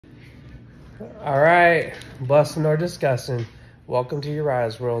All right, bussin' or discussing. Welcome to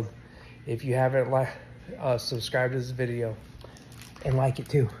Uriah's world. If you haven't subscribed to this video and like it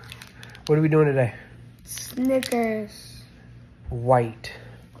too. What are we doing today? Snickers. White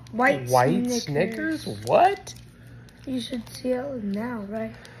Snickers? What? You should see it now,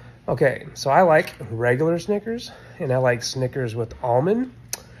 right? Okay, so I like regular Snickers and I like Snickers with almond.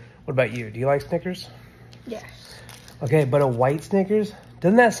 What about you? Do you like Snickers? Yes. Okay, but a white Snickers?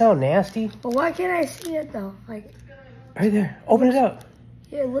 Doesn't that sound nasty? But why can't I see it though? Like, right there. Open it up.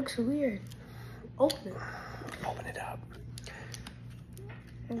 Yeah, it looks weird. Open it. Open it up.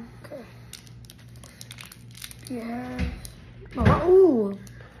 Okay. Yeah. Oh, ooh.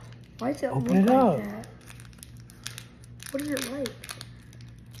 Why does it Open look it like up. that? What is it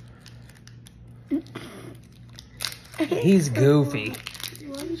like? He's goofy.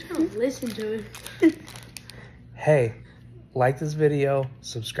 Why are you trying to listen to it? Hey, like this video,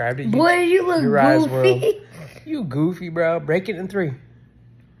 subscribe to Boy, you look Uriah's goofy. World. You goofy, bro. Break it in 3.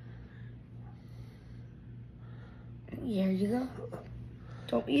 Here you go.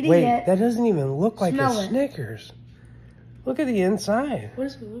 Don't eat it Wait, yet. that doesn't even look like Smell a it. Snickers. Look at the inside. What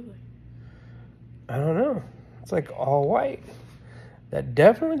does it look like? I don't know. It's like all white. That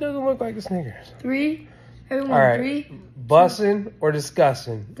definitely doesn't look like a Snickers. 3. Everyone, All right. 3. Bussin' or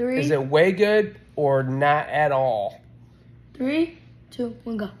discussing? 3. Is it way good or not at all? 3, 2,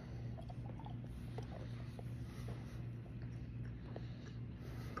 1, go.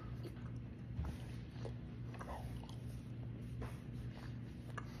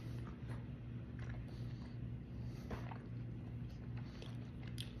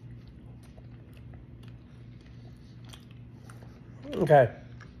 Okay.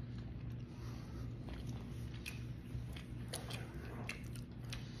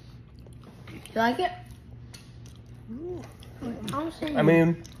 You like it? I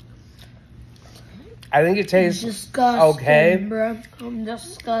mean, I think it tastes disgusting, okay, bro. I'm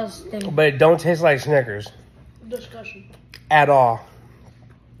disgusting. but it don't taste like Snickers Disgusting. at all.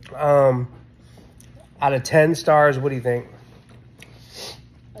 Out of 10 stars, what do you think?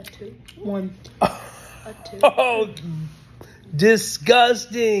 A 2. 1. A 2. Oh,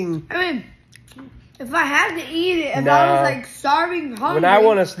 disgusting. I mean, if I had to eat it, if Nah. I was like starving, hungry. When I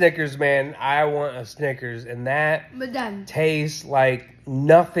want a Snickers, man, I want a Snickers, and that But then, tastes like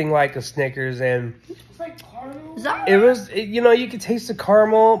nothing like a Snickers, and it's like caramel. you could taste the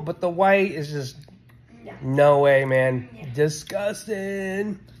caramel, but the white is just, no way, man.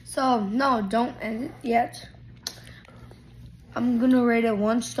 Disgusting. So, no, don't end it yet. I'm gonna rate it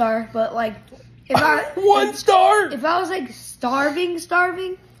 1 star, but like, if I 1 star. if I was like starving,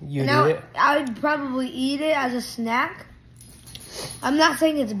 You now did it. I would probably eat it as a snack. I'm not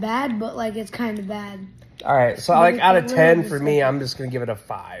saying it's bad, but like it's kind of bad. All right, so like out of 10 for me, I'm just gonna give it a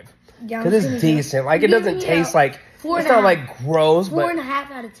 5 Yeah, because it's decent. Like it doesn't taste like it's not like gross, but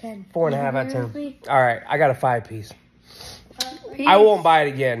 4.5 out of 10. 4.5 out of 10. All right, I got a 5 piece. Peace. I won't buy it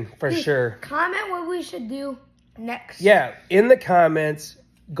again for sure. Comment what we should do next. Yeah, in the comments,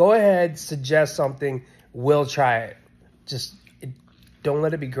 go ahead, suggest something. We'll try it. Just don't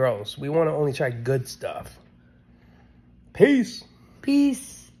let it be gross. We want to only try good stuff. Peace.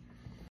 Peace.